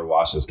got together to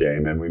watch this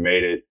game, and we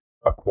made it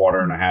a quarter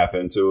and a half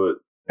into it.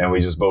 And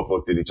we just both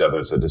looked at each other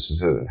and said, this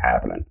isn't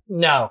happening.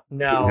 No.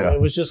 It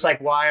was just like,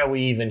 why are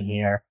we even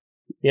here?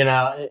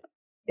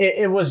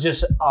 It was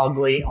just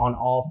ugly on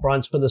all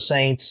fronts for the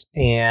Saints.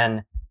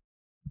 And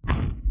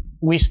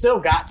we still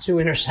got 2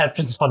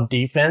 interceptions on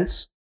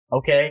defense.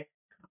 Okay.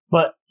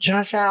 But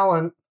Josh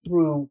Allen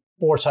threw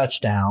 4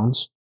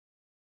 touchdowns.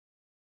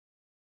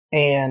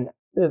 And,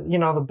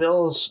 the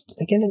Bills,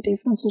 again, a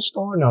defensive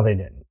score? No, they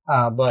didn't.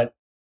 But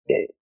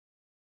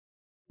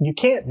you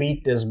can't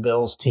beat this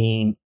Bills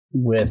team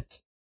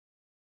with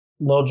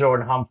Lil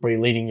Jordan Humphrey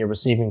leading your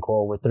receiving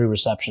corps with 3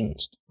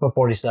 receptions for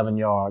 47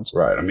 yards.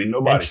 Right. I mean,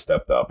 nobody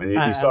stepped up. And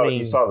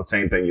you saw the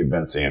same thing you've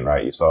been seeing,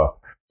 right? You saw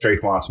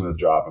Traquan Smith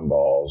dropping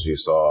balls. You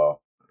saw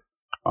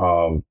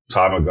Ty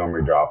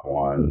Montgomery drop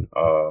one.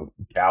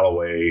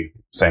 Callaway,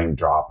 same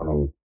dropping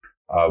them.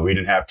 We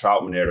didn't have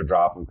Troutman there to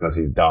drop him because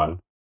he's done.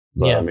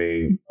 But, I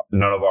mean,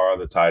 none of our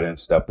other tight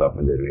ends stepped up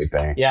and did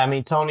anything. Yeah, I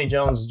mean, Tony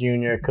Jones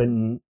Jr.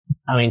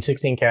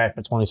 16 carries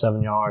for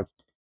 27 yards.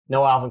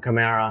 No Alvin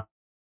Kamara.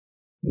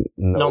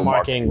 No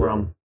Mark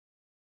Ingram.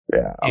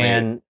 Yeah.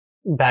 And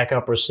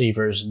backup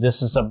receivers.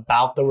 This is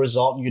about the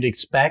result you'd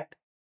expect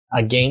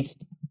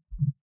against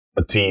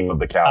a team of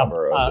the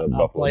caliber of the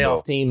Buffalo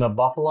playoff team of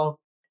Buffalo.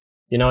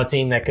 A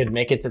team that could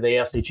make it to the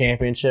AFC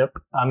Championship.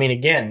 I mean,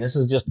 again, this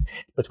is just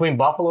between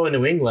Buffalo and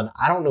New England.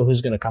 I don't know who's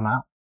going to come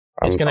out.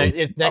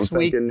 Next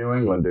week. New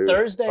England, dude.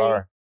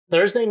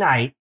 Thursday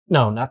night.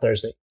 No, not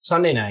Thursday.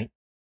 Sunday night.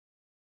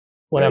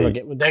 Whatever.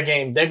 Their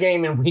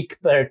game in week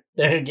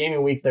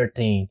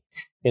 13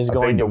 is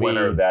going to be. The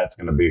winner of that's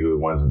going to be who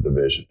wins the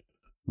division.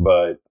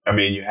 But, I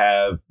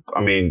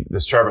mean,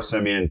 this Trevor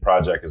Siemian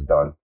project is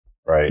done,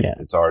 right? Yeah.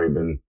 It's already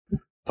been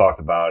talked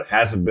about. It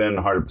hasn't been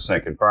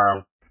 100%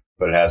 confirmed,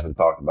 but it has been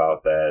talked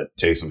about that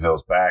Taysom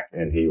Hill's back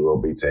and he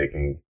will be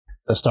taking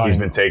he's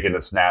been taking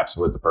the snaps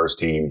with the first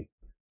team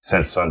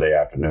since Sunday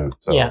afternoon.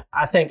 So, yeah,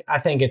 I think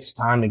it's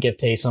time to give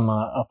Taysom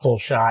a full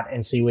shot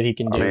and see what he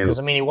can do. Because,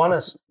 he won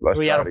us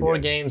 3 out of 4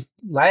 games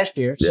last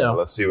year. Yeah, so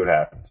let's see what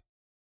happens.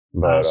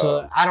 But,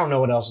 so I don't know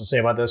what else to say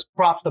about this.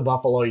 Props to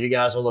Buffalo. You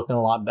guys are looking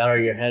a lot better.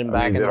 You're heading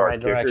back in the right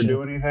direction. Did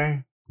our kicker do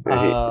anything?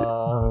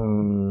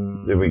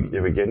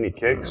 Did we get any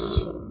kicks?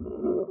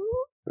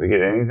 Did we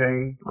get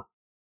anything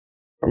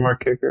from our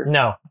kicker?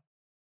 No.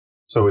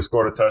 So we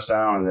scored a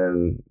touchdown and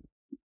then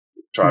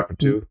tried for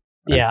 2?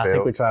 Yeah, I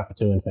think we tried for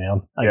 2 and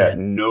failed. Yeah,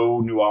 no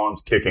New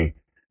Orleans kicking.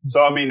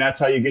 So, that's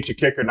how you get your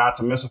kicker not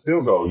to miss a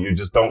field goal. You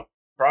just don't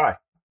try.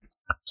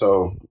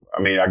 So,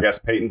 I guess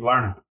Peyton's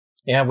learning.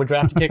 Yeah, we're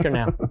drafting kicker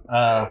now.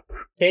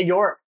 Cade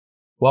York,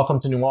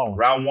 welcome to New Orleans.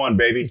 Round 1,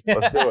 baby.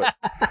 Let's do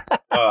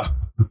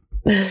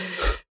it.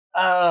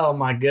 Oh,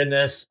 my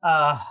goodness.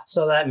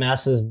 So that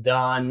mess is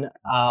done.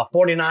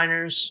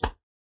 49ers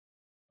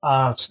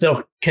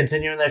still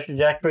continuing their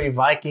trajectory.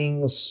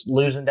 Vikings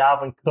losing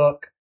Dalvin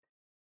Cook.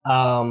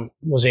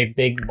 Was a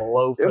big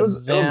blow for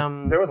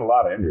them. There was a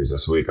lot of injuries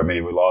this week.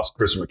 We lost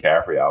Christian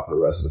McCaffrey out for the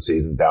rest of the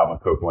season.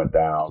 Dalvin Cook went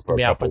down for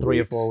a couple for 3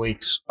 weeks. or 4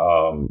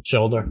 weeks.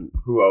 Shoulder.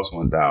 Who else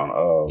went down?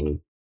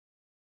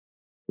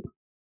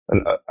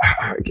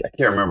 I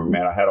can't remember,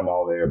 man. I had them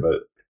all there,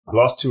 but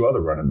Lost 2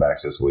 other running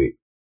backs this week.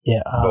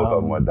 Yeah. Both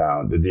of them went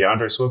down. Did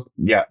DeAndre Swift?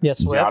 Yeah.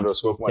 Swift. DeAndre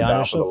Swift went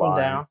down for the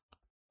Lions.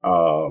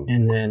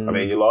 And then, I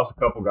mean, you lost a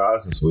couple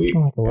guys this week,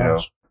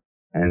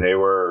 and they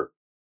are.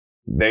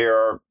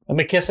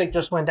 McKissick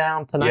just went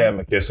down tonight. Yeah,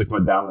 McKissick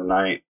went down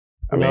tonight.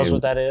 Who knows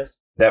what that is?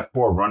 That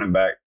poor running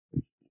back.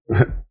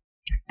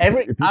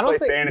 If you play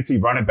fantasy,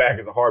 running back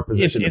is a hard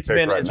position to pick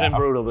right now. It's been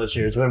brutal this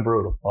year. It's been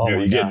brutal.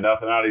 You get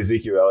nothing out of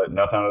Ezekiel Elliott,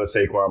 nothing out of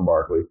Saquon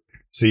Barkley.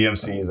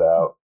 CMC's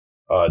out.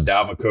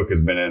 Dalvin Cook has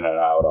been in and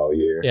out all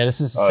year. Yeah,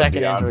 this is the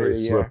second injury of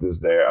the year. Swift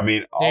is there. I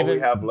mean, all we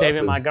have left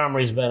David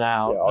Montgomery's been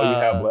out. Yeah, all you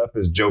have left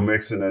is Joe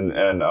Mixon and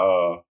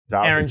Jonathan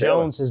Aaron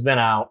Taylor. Jones has been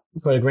out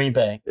for Green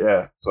Bay.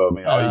 Yeah, so I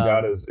mean, all you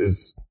got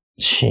is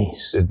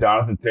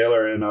Jonathan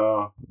Taylor and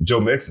Joe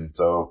Mixon.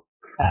 So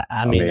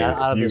I mean,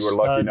 if you were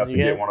lucky enough to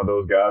get one of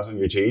those guys on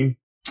your team,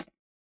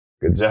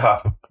 good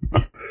job.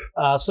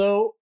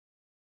 So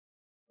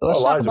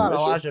let's talk about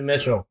Elijah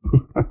Mitchell.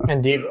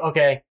 Indeed.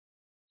 Okay.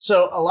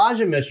 So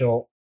Elijah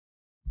Mitchell,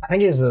 I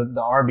think he's the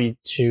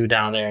RB2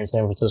 down there in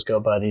San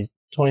Francisco, but he's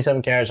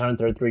 27 carries,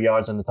 133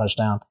 yards, and a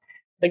touchdown.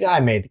 The guy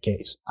made the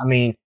case. I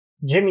mean,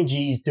 Jimmy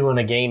G's doing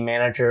a game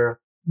manager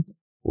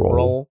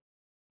role.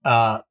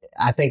 I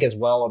think as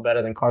well or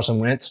better than Carson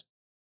Wentz.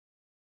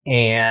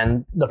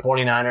 And the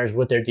 49ers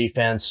with their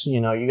defense,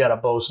 you got a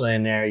Bosa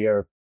in there.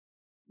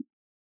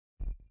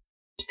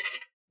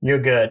 You're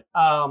good.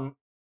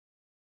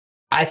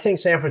 I think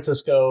San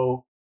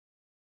Francisco,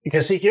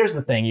 because see, here's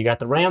the thing. You got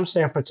the Rams,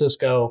 San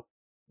Francisco,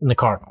 and the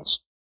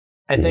Cardinals.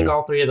 I think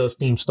all 3 of those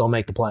teams still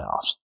make the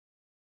playoffs.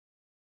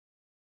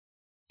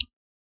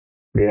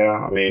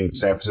 Yeah, I mean,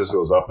 San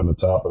Francisco's up in the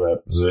top of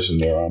that position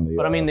there on the.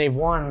 But I mean, they've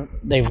won.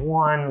 They're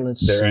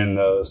in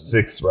the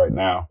 6th right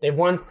now. They've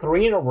won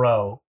 3 in a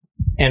row,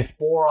 and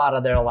 4 out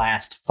of their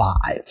last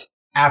 5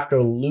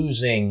 after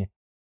losing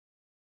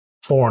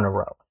 4 in a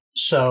row.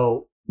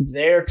 So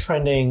they're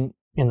trending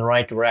in the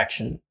right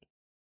direction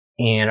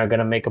and are going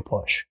to make a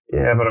push.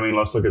 Yeah, but I mean,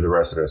 let's look at the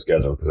rest of their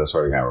schedule because that's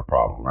where they're going to have a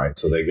problem, right?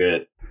 So they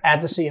get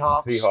at the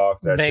Seahawks,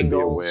 that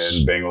Bengals,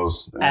 should be a win.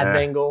 Bengals, at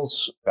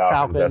Bengals,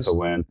 Falcons, that's a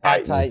win.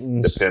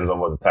 Titans depends on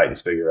what the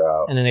Titans figure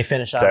out. And then they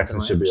finish out.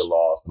 Texans should be a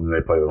loss, and then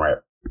they play the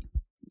Rams.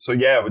 So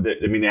yeah, but they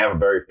have a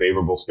very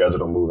favorable schedule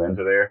to move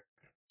into there.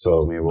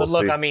 So I mean, we'll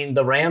see. I mean,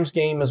 the Rams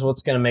game is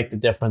what's going to make the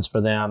difference for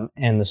them,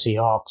 and the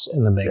Seahawks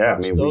and the Bengals. Yeah, I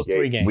mean, those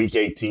 3 games. Week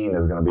 18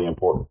 is going to be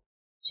important,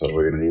 so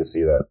we're going to need to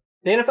see that.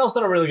 The NFL's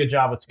done a really good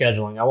job with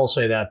scheduling. I will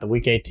say that the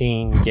Week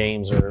 18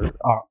 games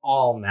are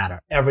all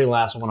matter. Every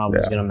last one of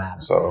them is going to matter.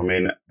 So I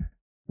mean,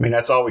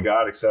 that's all we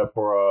got except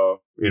for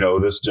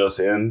this just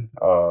in.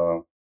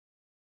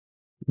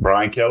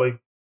 Brian Kelly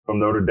from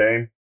Notre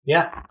Dame.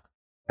 Yeah,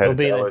 headed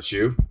to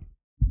LSU. That's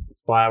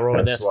why I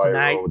wrote this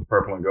tonight. I wrote with the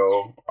purple and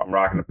gold. I'm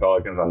rocking the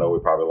Pelicans. I know we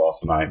probably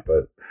lost tonight,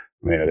 but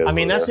I mean, it is. I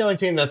mean, that's the only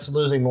team that's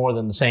losing more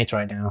than the Saints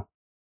right now.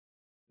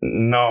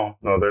 No,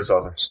 there's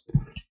others.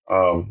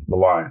 The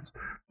Lions.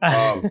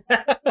 All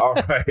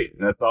right,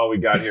 that's all we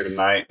got here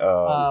tonight.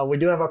 We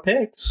do have our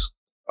picks.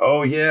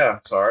 Oh yeah,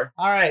 sorry.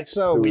 All right,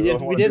 so we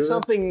did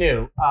something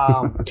new.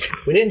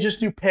 We didn't just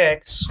do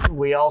picks.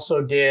 We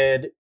also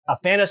did a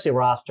fantasy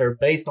roster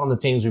based on the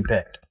teams we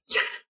picked.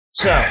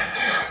 So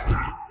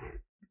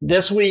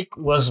this week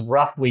was a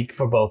rough week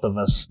for both of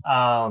us.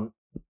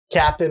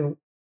 Captain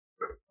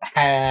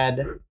I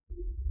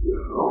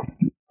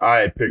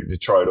had picked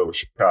Detroit over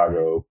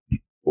Chicago,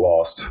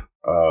 lost.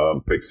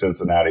 Picked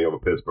Cincinnati over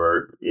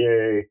Pittsburgh.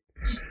 Yay.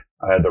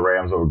 I had the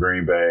Rams over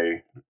Green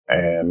Bay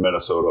and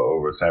Minnesota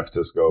over San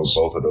Francisco.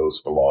 Both of those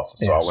for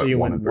losses. Yeah, so you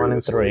went 1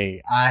 and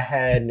 3. I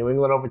had New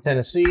England over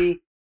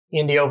Tennessee,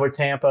 Indy over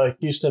Tampa,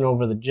 Houston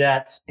over the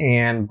Jets,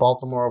 and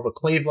Baltimore over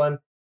Cleveland.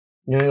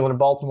 New England and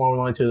Baltimore were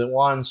only 2 that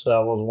won, so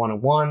I was 1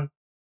 and 1.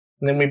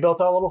 And then we built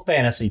our little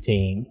fantasy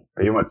team.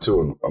 You went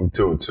 2 and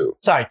 2.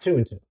 Sorry, 2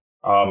 and 2.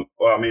 Well,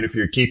 I mean, if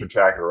you're keeping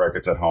track of the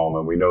records at home,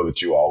 and we know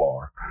that you all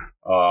are,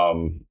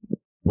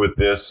 with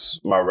this,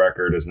 my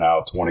record is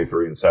now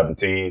 23 and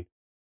 17.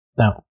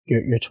 No,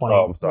 you're 20.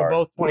 Oh, I'm sorry. We're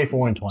both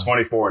 24 and 20.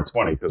 24 and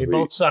 20. We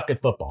both suck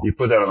at football. You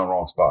put that in the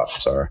wrong spot. I'm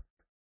sorry.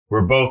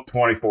 We're both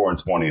 24 and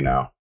 20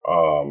 now.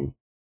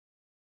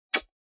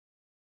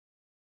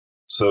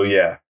 So,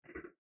 yeah.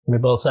 We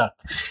both suck.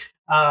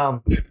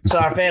 So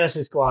our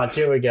fantasy squad,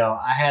 here we go.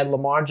 I had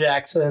Lamar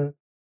Jackson,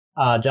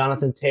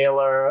 Jonathan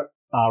Taylor,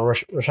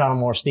 Rashad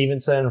Moore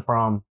Stevenson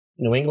from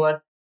New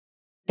England,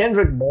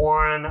 Kendrick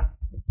Bourne,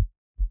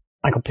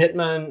 Michael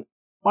Pittman,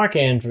 Mark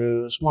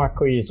Andrews,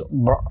 Marquise,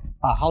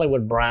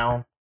 Hollywood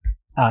Brown,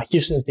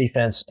 Houston's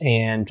defense,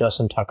 and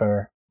Justin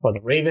Tucker for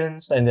the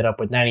Ravens. I ended up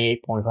with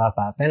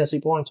 98.55 fantasy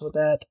points with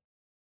that.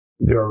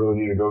 Do I really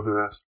need to go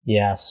through this?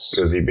 Yes.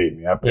 Because he beat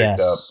me. I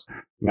picked up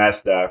Matt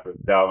Stafford,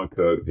 Dalvin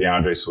Cook,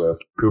 DeAndre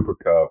Swift, Cooper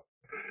Kupp,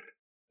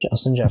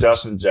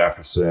 Justin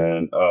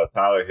Jefferson,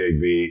 Tyler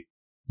Higbee,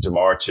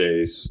 Jamar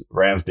Chase,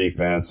 Rams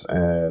defense,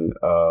 and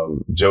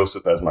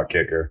Joseph as my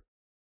kicker.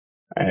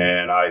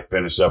 And I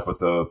finished up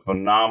with a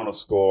phenomenal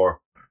score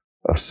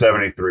of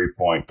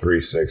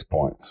 73.36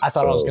 points. I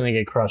thought I was going to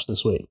get crushed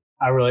this week.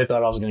 I really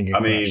thought I was going to get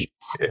crushed.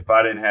 If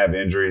I didn't have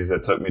injuries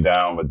that took me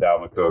down with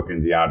Dalvin Cook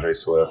and DeAndre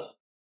Swift,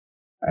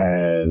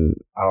 and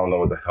I don't know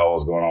what the hell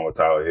was going on with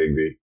Tyler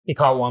Higbee. He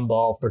caught one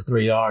ball for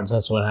 3 yards.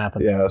 That's what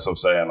happened. Yeah, that's what I'm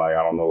saying. Like,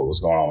 I don't know what was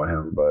going on with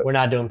him, but we're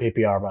not doing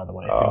PPR, by the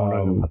way. If you want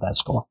to know about that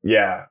score.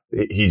 Yeah,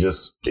 he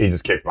just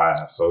kicked my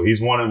ass. So he's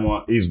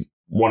 1-1. He's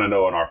 1-0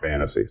 in our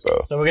fantasy.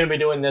 So we're going to be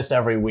doing this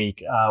every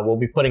week. We'll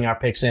be putting our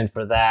picks in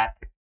for that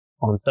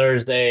on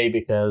Thursday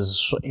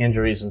because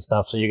injuries and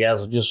stuff. So you guys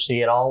will just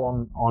see it all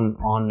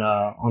on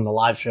the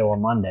live show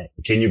on Monday.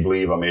 Can you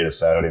believe I made a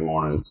Saturday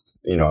morning?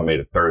 I made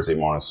a Thursday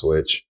morning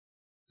switch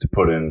to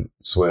put in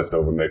Swift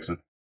over Mixon.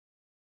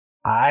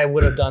 I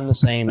would have done the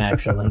same,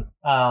 actually.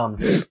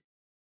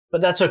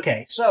 But that's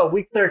okay. So,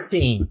 week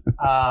 13.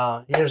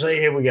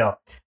 Here we go.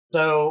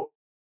 So,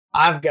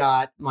 I've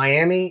got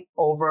Miami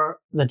over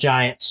the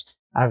Giants.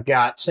 I've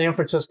got San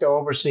Francisco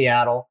over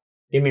Seattle.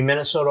 Give me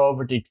Minnesota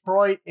over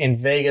Detroit and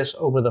Vegas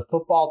over the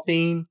football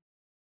team.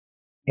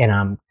 And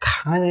I'm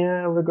kind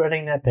of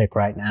regretting that pick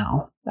right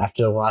now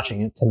after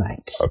watching it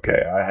tonight.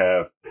 Okay, I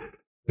have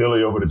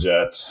Philly over the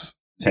Jets,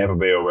 Tampa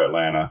Bay over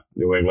Atlanta,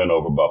 New England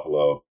over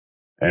Buffalo,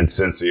 and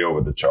Cincy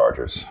over the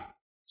Chargers.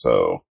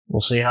 So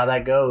we'll see how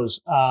that goes.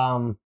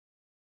 You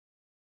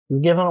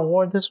give an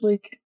award this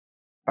week?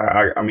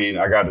 I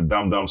got the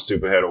Dumb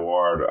Stupid Head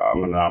Award. I'm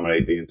going to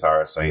nominate the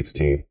entire Saints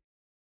team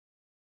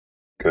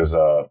because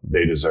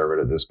they deserve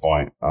it at this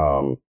point.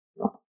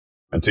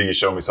 Until you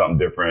show me something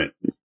different.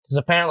 Because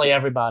apparently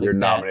everybody's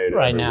nominated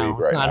right now.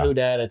 It's not who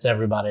dat, it's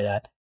everybody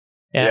dat.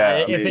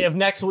 Yeah, if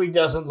next week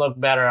doesn't look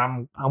better,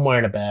 I'm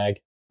wearing a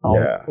bag.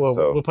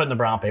 We're putting the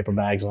brown paper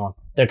bags on.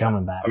 They're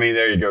coming back.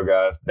 There you go,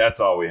 guys. That's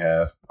all we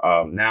have.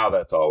 Now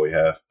that's all we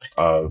have.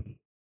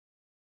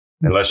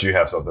 Unless you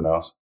have something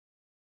else.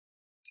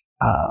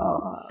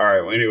 All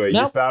right. Well, anyway,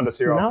 you found us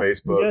here on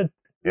Facebook.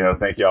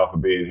 Thank y'all for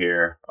being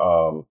here.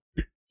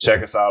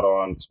 Check us out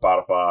on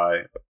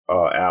Spotify,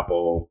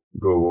 Apple,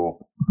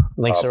 Google.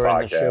 Links are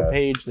in the show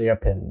page. They are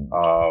pinned.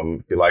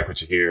 If you like what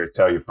you hear,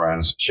 tell your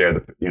friends. Share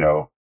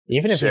the.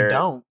 Even if you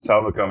don't.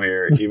 Tell them to come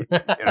here. Even,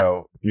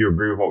 if you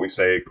agree with what we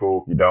say,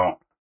 cool. If you don't,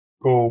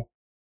 cool.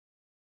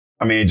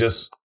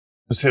 Just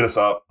hit us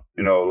up.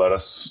 Let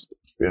us,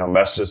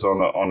 message us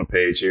on the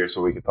page here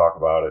so we can talk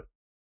about it.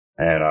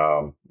 And,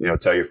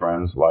 tell your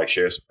friends, like,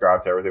 share,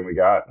 subscribe to everything we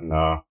got. And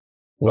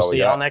we'll see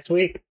y'all next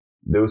week.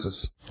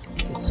 Deuces.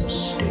 It's so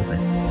stupid.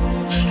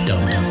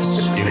 Dumb,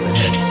 stupid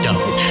head. Dumb.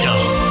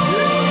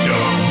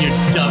 You're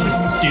dumb,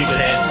 stupid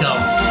head.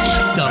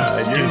 Dumb,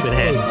 stupid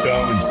head.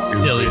 Dumb and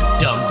stupid. Silly,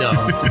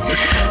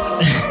 dumb.